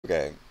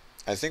Okay,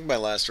 I think my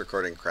last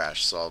recording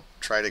crashed, so I'll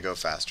try to go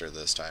faster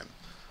this time.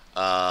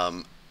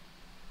 Um,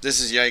 this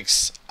is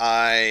Yikes.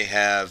 I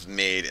have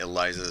made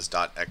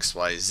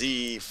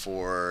Eliza's.xyz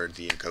for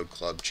the Encode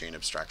Club Chain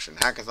Abstraction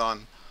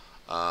Hackathon.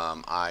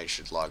 I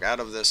should log out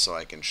of this so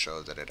I can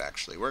show that it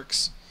actually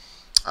works.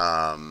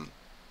 Um,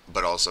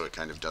 but also it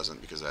kind of doesn't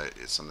because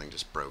it's something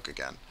just broke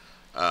again.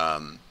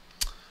 Um,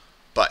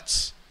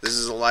 but this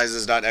is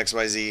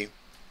Eliza's.xyz.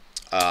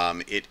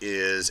 It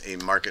is a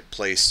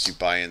marketplace to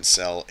buy and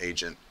sell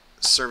agent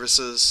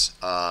services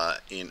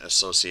in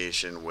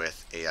association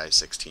with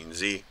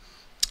AI16Z.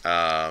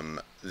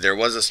 There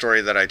was a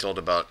story that I told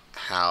about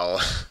how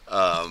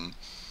uh,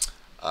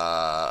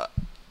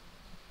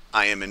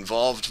 I am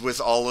involved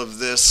with all of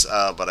this,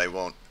 but I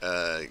won't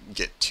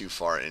get too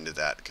far into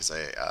that because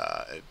it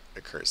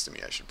occurs to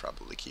me I should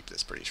probably keep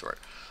this pretty short.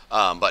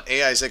 But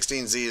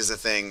AI16Z is a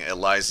thing.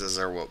 ELIZAs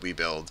are what we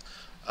build.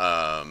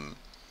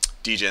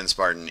 Degen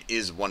Spartan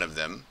is one of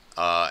them,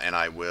 and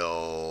I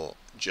will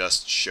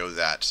just show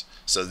that.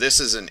 So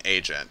this is an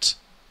agent.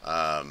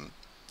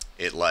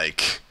 It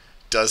like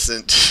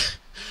doesn't.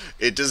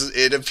 It does.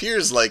 It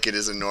appears like it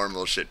is a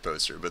normal shit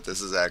poster, but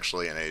this is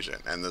actually an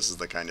agent, and this is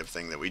the kind of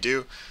thing that we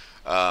do,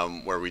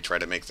 where we try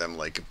to make them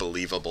like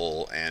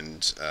believable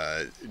and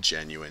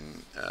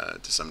genuine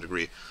to some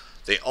degree.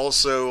 They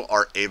also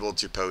are able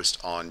to post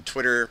on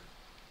Twitter,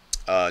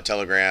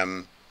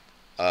 Telegram,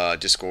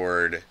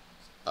 Discord,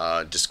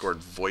 Discord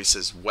voice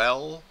as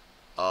well.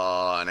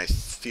 And I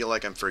feel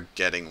like I'm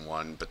forgetting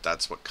one, but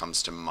that's what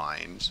comes to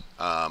mind.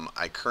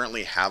 I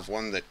currently have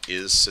one that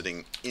is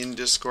sitting in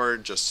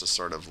Discord just to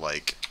sort of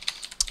like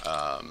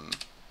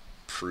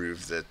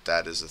prove that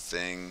that is a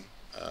thing.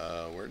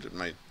 Where did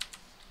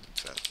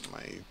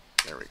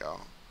there we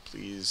go.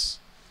 Please.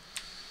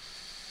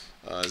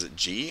 Is it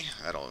G?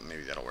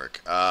 Maybe that'll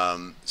work.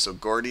 So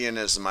Gordian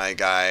is my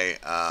guy,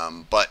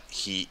 but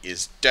he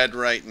is dead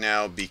right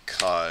now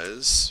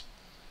because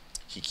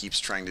he keeps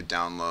trying to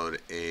download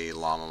a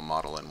llama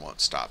model and won't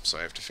stop. So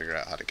I have to figure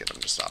out how to get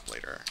him to stop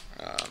later.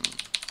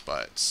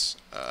 But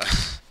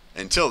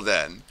until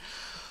then,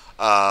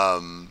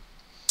 but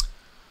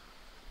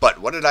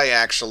what did I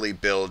actually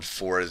build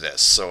for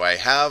this? So I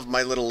have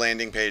my little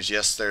landing page.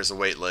 Yes, there's a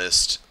wait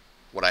list.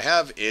 What I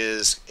have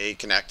is a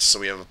connect. So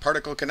we have a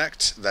particle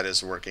connect that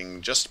is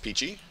working just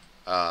peachy.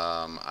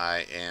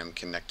 I am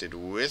connected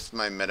with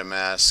my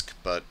MetaMask,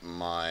 but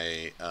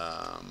my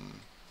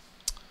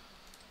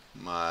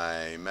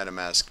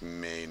MetaMask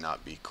may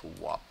not be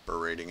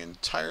cooperating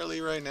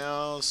entirely right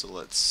now. So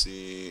let's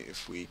see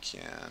if we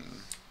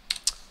can.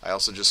 I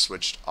also just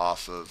switched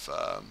off of.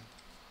 I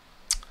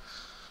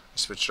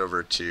switched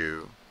over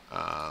to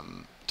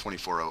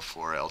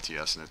 2404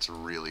 LTS, and it's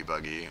really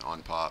buggy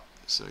on pop,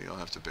 so you'll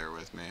have to bear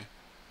with me.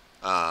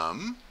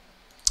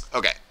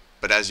 Okay,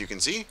 but as you can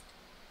see,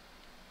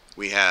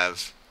 we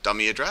have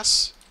dummy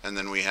address, and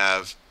then we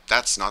have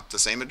that's not the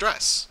same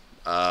address.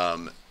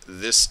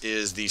 This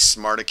is the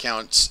smart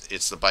account.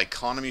 It's the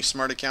Biconomy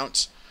smart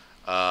account.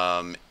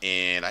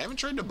 And I haven't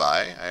tried to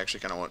buy. I actually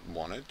kind of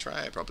want to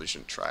try. I probably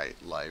shouldn't try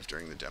live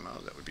during the demo.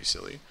 That would be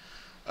silly.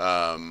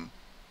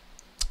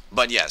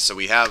 But yeah, so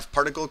we have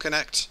Particle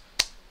Connect,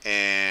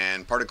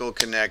 and Particle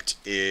Connect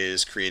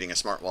is creating a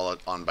smart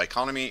wallet on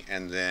Biconomy,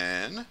 and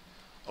then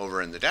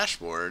over in the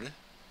dashboard,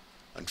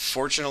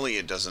 unfortunately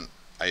it doesn't.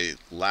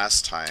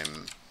 Last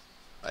time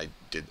I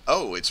did.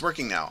 Oh, it's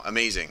working now.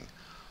 Amazing.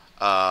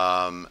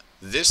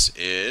 This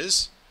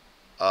is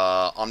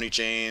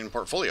OmniChain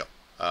portfolio.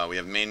 We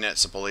have mainnet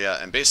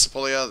Sepolia and base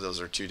Sepolia.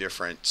 Those are two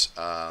different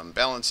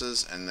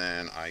balances, and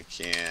then I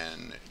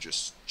can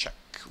just check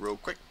real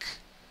quick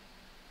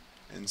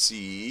and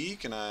see,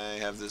 can I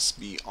have this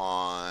be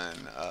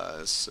on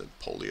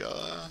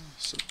Sepolia?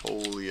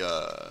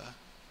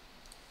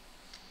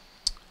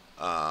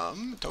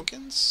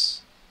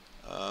 Tokens?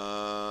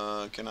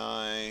 Can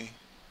I?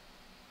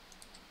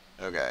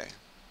 Okay.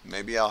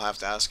 Maybe I'll have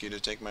to ask you to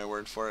take my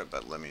word for it,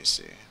 but let me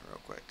see real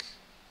quick.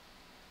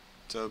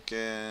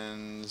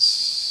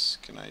 Tokens.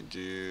 Can I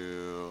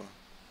do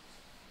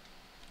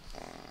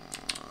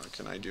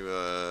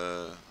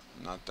a,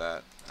 not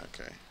that,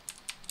 okay.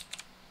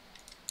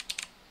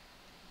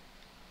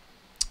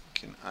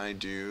 Can I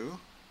do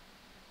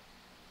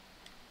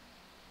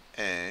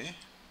a,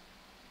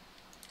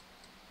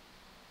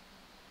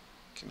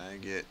 can I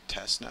get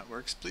test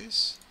networks,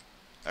 please?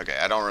 Okay,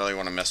 I don't really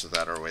want to mess with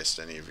that or waste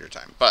any of your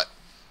time, but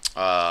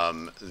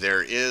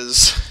there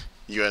is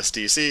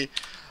USDC,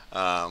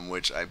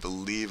 which I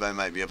believe I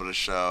might be able to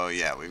show.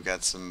 Yeah, we've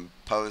got some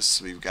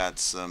posts, we've got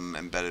some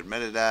embedded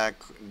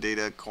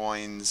metadata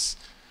coins,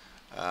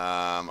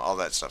 all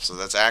that stuff. So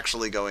that's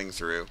actually going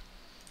through.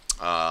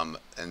 And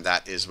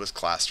that is with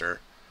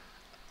Cluster.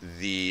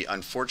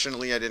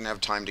 Unfortunately, I didn't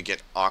have time to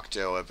get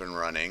Octo up and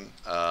running,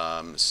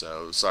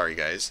 so sorry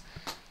guys.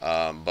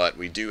 But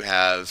we do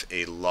have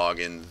a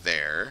login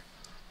there.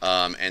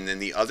 And then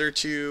the other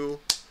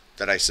two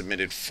that I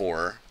submitted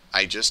for,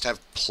 I just have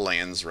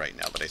plans right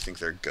now, but I think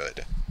they're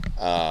good.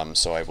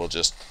 So I will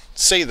just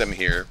say them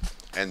here,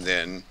 and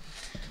then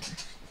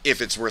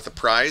If it's worth a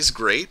prize,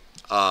 great.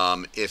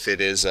 If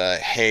it is a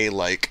hey,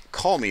 like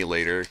call me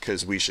later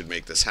because we should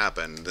make this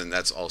happen, then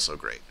that's also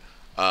great.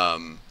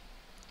 Um,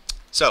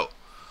 so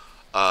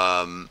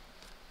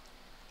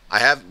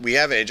we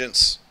have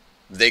agents.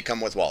 They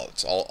come with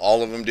wallets.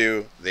 All of them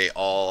do. They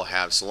all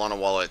have Solana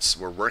wallets.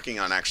 We're working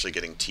on actually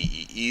getting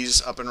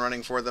TEEs up and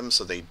running for them,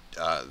 so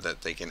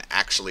that they can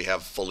actually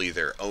have fully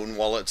their own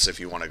wallets if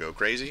you want to go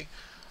crazy.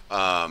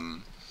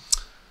 Um,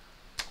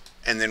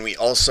 and then we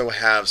also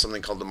have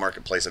something called the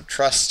Marketplace of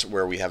Trust,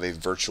 where we have a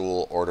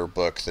virtual order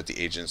book that the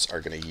agents are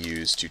going to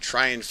use to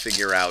try and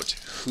figure out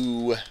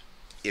who,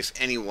 if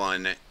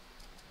anyone,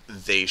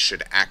 they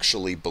should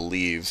actually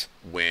believe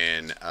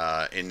when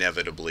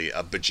inevitably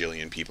a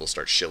bajillion people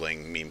start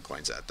shilling meme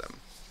coins at them.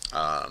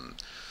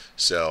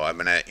 So I'm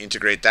going to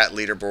integrate that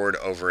leaderboard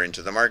over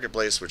into the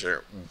marketplace,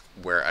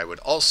 where I would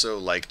also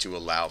like to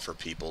allow for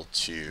people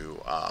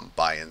to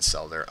buy and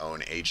sell their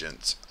own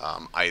agents,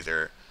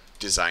 either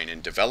design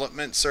and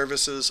development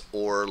services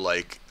or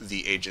like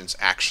the agents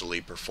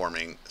actually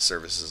performing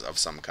services of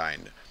some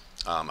kind.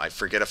 I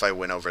forget if I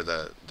went over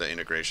the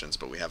integrations,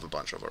 but we have a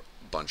bunch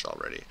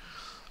already.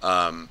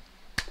 Um,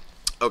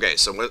 okay,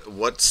 so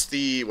what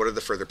are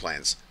the further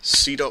plans?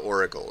 SITA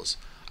oracles.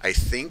 I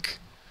think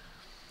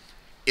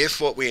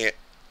if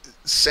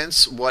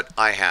since what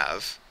I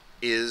have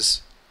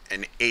is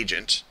an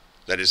agent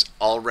that is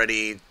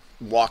already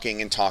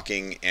walking and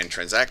talking and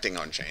transacting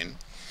on chain,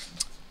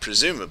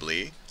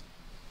 presumably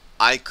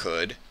I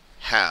could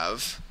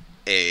have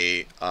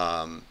a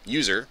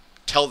user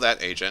tell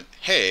that agent,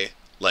 hey,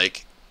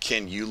 like,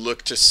 can you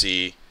look to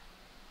see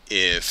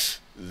if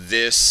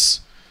this,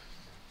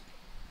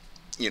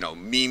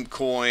 meme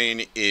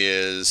coin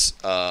is,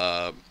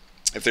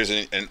 if there's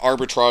an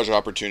arbitrage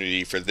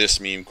opportunity for this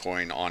meme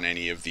coin on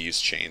any of these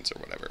chains or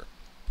whatever.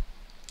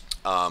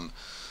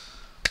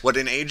 What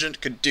an agent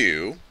could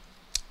do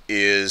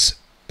is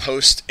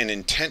post an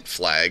intent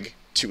flag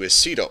to a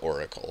SITA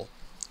oracle,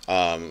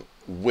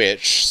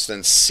 which,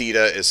 since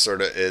SITA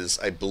is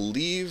I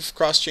believe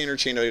cross-chain or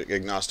chain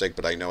agnostic,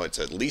 but I know it's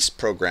at least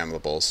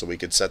programmable, so we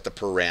could set the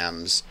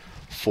params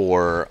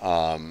for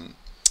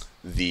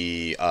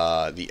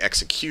the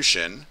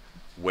execution,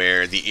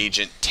 where the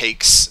agent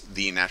takes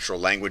the natural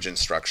language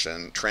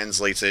instruction,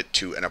 translates it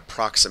to an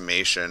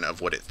approximation of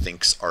what it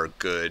thinks are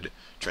good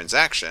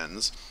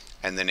transactions,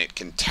 and then it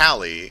can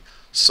tally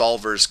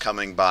solvers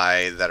coming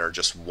by that are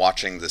just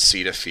watching the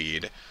SITA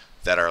feed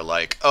that are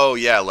like, oh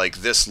yeah, like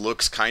this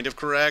looks kind of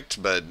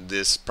correct, but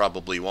this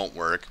probably won't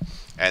work.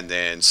 And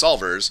then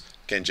solvers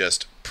can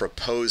just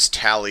propose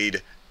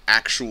tallied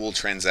actual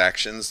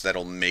transactions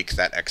that'll make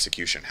that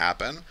execution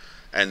happen.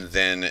 And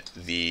then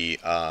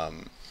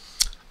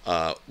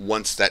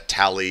once that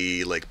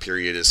tally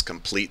period is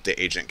complete,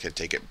 the agent can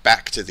take it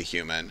back to the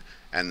human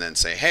and then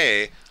say,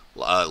 hey,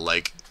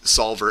 like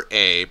solver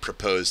A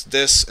proposed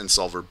this and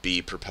solver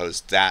B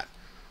proposed that.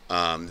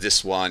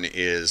 This one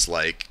is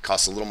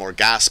costs a little more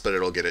gas, but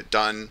it'll get it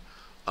done.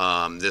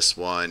 This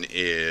one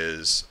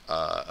is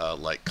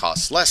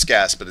costs less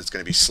gas, but it's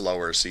going to be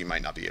slower, so you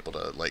might not be able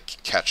to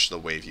catch the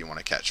wave you want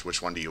to catch.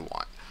 Which one do you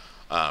want?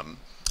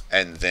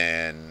 And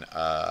then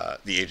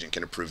the agent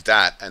can approve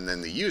that, and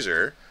then the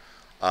user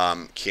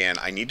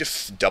I need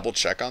to double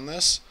check on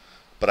this,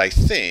 but I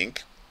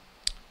think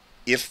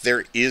if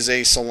there is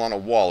a Solana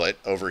wallet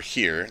over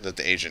here that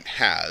the agent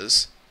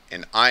has,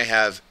 and I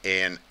have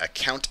an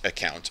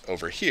account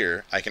over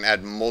here, I can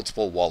add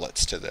multiple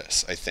wallets to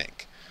this, I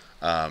think.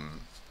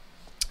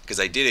 Because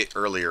I did it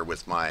earlier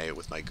with my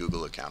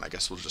Google account. I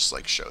guess we'll just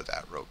show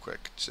that real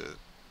quick to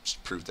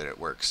just prove that it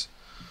works.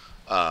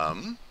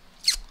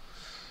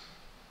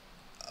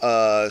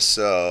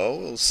 So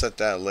we'll set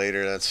that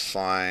later. That's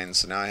fine.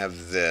 So now I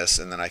have this,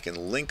 and then I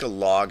can link a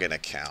login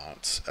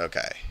account.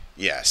 Okay.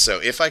 Yeah. So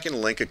if I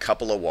can link a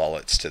couple of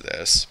wallets to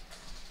this,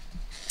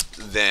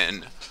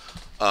 then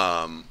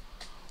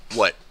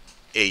what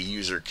a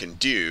user can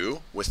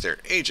do with their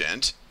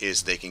agent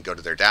is they can go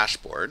to their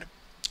dashboard,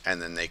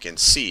 and then they can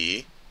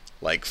see,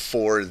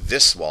 for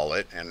this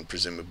wallet, and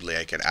presumably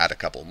I could add a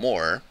couple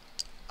more.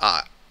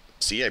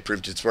 See, I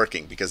proved it's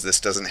working because this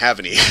doesn't have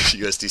any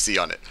USDC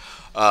on it.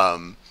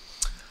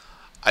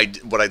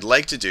 What I'd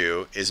like to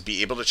do is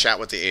be able to chat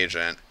with the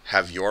agent,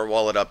 have your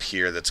wallet up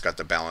here that's got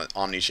the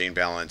OmniChain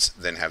balance,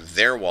 then have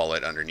their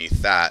wallet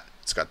underneath that.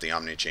 It's got the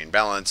OmniChain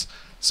balance,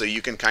 so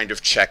you can kind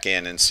of check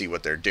in and see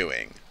what they're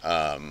doing.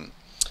 The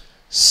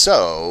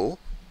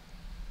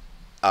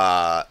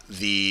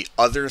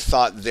other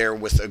thought there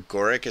with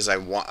Agoric is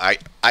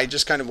I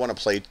just kind of want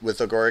to play with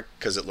Agoric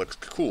because it looks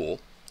cool.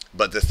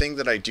 But the thing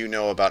that I do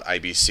know about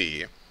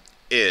IBC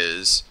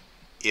is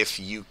if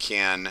you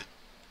can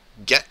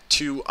get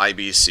to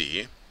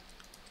IBC,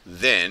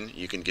 then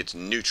you can get to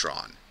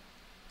Neutron,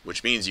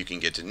 which means you can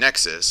get to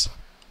Nexus,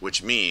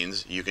 which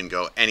means you can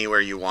go anywhere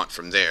you want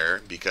from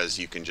there, because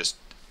you can just,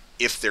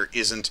 if there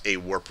isn't a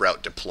warp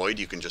route deployed,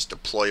 you can just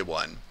deploy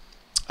one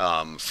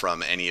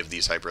from any of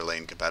these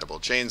Hyperlane compatible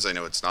chains. I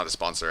know it's not a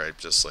sponsor. I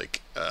just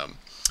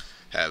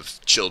have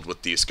chilled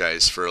with these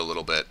guys for a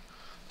little bit.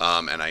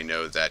 And I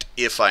know that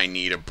if I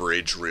need a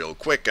bridge real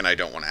quick and I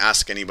don't want to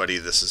ask anybody,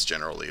 this is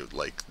generally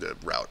like the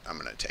route I'm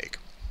going to take.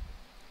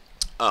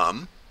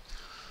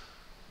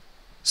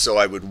 So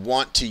I would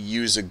want to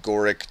use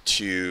Agoric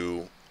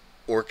to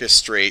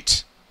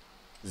orchestrate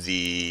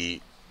the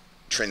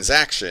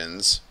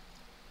transactions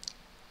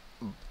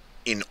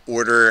in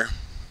order.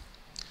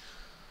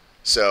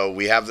 So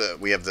we have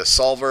the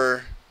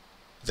solver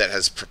that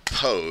has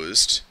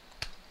proposed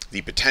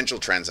the potential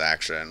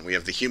transaction. We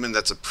have the human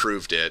that's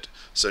approved it.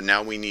 So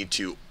now we need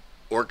to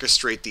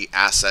orchestrate the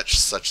assets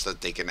such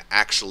that they can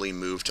actually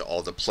move to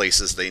all the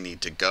places they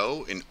need to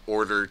go in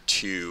order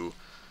to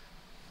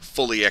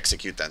fully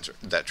execute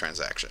that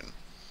transaction.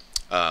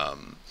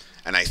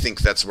 And I think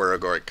that's where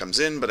Agoric comes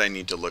in, but I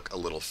need to look a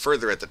little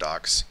further at the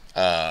docs.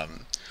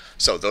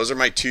 So those are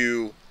my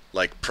two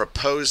like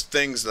proposed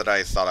things that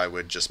I thought I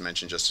would just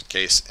mention just in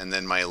case. And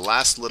then my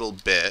last little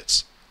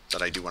bit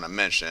that I do want to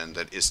mention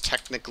that is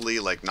technically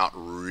like not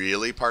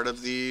really part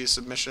of the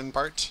submission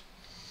part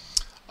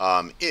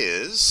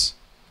is,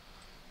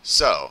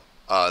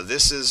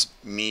 this is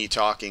me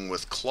talking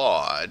with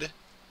Claude,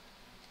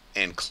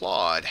 and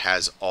Claude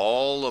has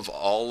all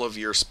of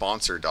your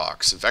sponsor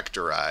docs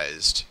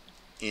vectorized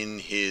in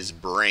his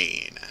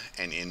brain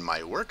and in my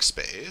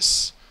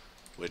workspace,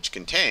 which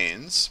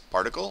contains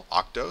Particle,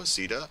 Octo,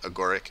 Zeta,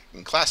 Agoric,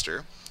 and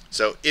Cluster.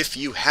 So if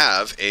you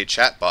have a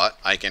chatbot,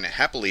 I can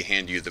happily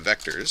hand you the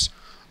vectors,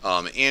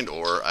 and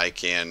or I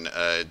can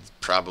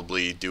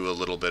probably do a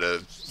little bit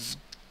of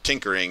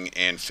tinkering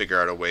and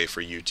figure out a way for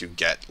you to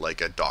get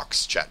like a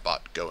docs chatbot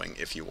going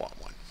if you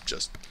want one.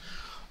 Just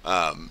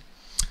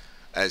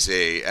as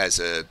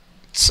a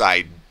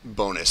side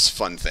bonus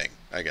fun thing,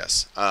 I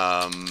guess.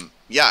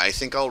 Yeah, I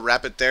think I'll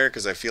wrap it there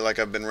because I feel like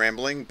I've been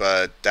rambling,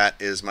 but that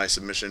is my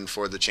submission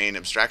for the chain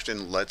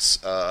abstraction. Let's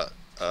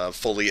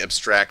fully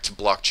abstract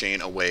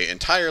blockchain away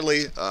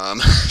entirely,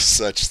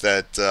 such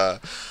that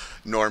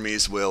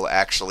normies will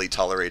actually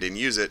tolerate and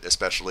use it,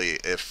 especially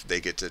if they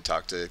get to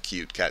talk to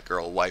cute cat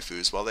girl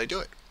waifus while they do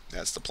it.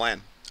 That's the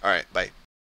plan. All right, bye.